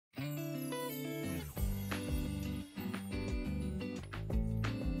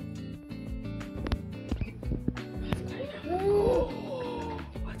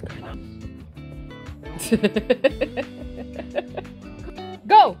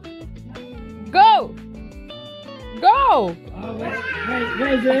Go! Go! Go! Oh,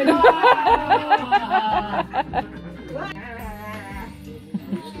 wait, wait.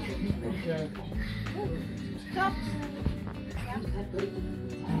 Stop.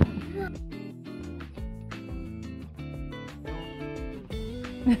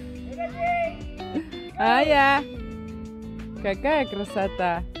 Ая! Какая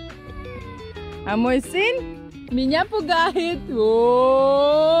красота! А мой сын меня пугает.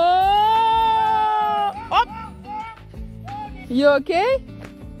 Оп! You okay?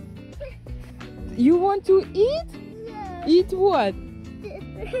 You want to eat? Eat what?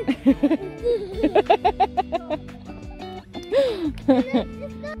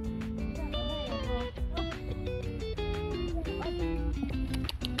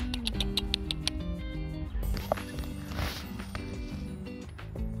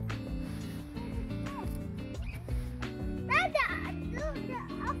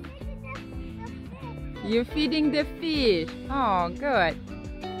 You're feeding the fish. Oh, good.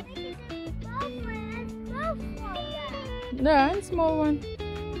 Yeah, and small one.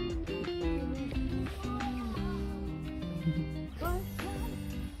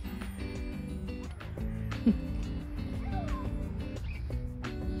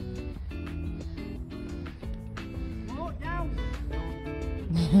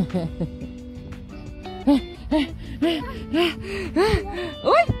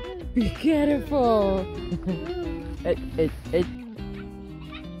 Oi! Be careful!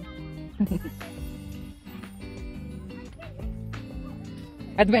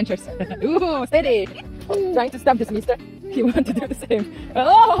 Adventures! Ooh, steady! Trying to stop this, mister. He wants to do the same.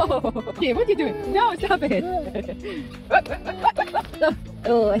 Oh! Okay, what are you doing? No, stop it!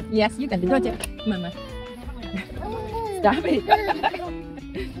 Oh, yes, you can do it, Mama. Stop it!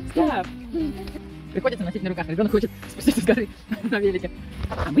 Stop! Приходится носить на руках. Ребенок хочет спуститься с горы на велике.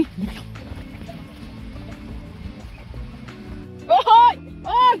 А мы не даем. Ой!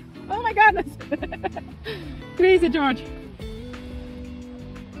 Ой! Oh my goodness! Crazy George!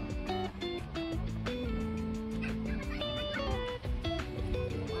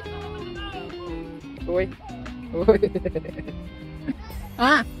 Ой! Ой!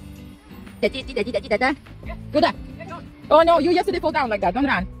 А! Да. Куда? Oh no! You yesterday fall down like that. Don't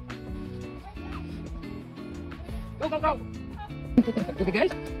run. Go, go, go! Good,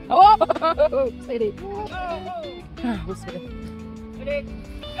 guys? Oh! Steady! Ah, Господи. Ready?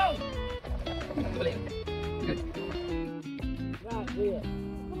 Go! Good.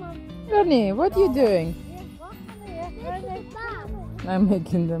 Ronnie, what are you doing? I'm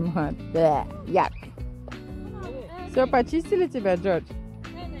making them hot. Bleh, yuck. Все, почистили тебя, Джордж?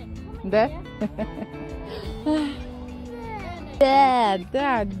 Да?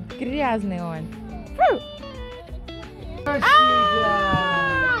 Да, грязный он. Push you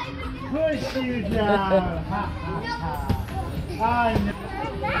down! Push you down! Ha ha ha! I know.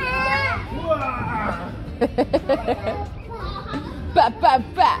 Pa pa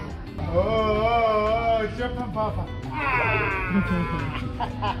pa! Oh, jump on Papa!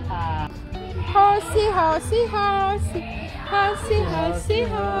 Horsey, horsey, horsey, horsey, horsey,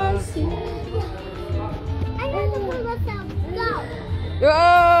 horsey. I know the one that's out. Go!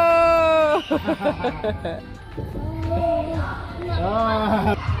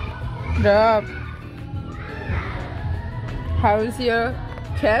 Oh! Rob, how's your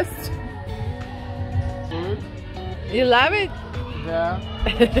chest? Good? You love it? Yeah.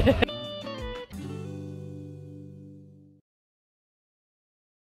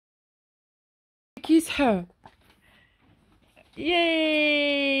 Kiss her.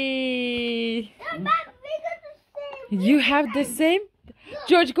 Yay! You have the same?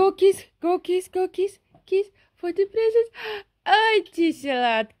 George, go kiss, go kiss, go kiss, kiss for the presents. Ой, ти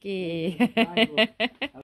сладкий.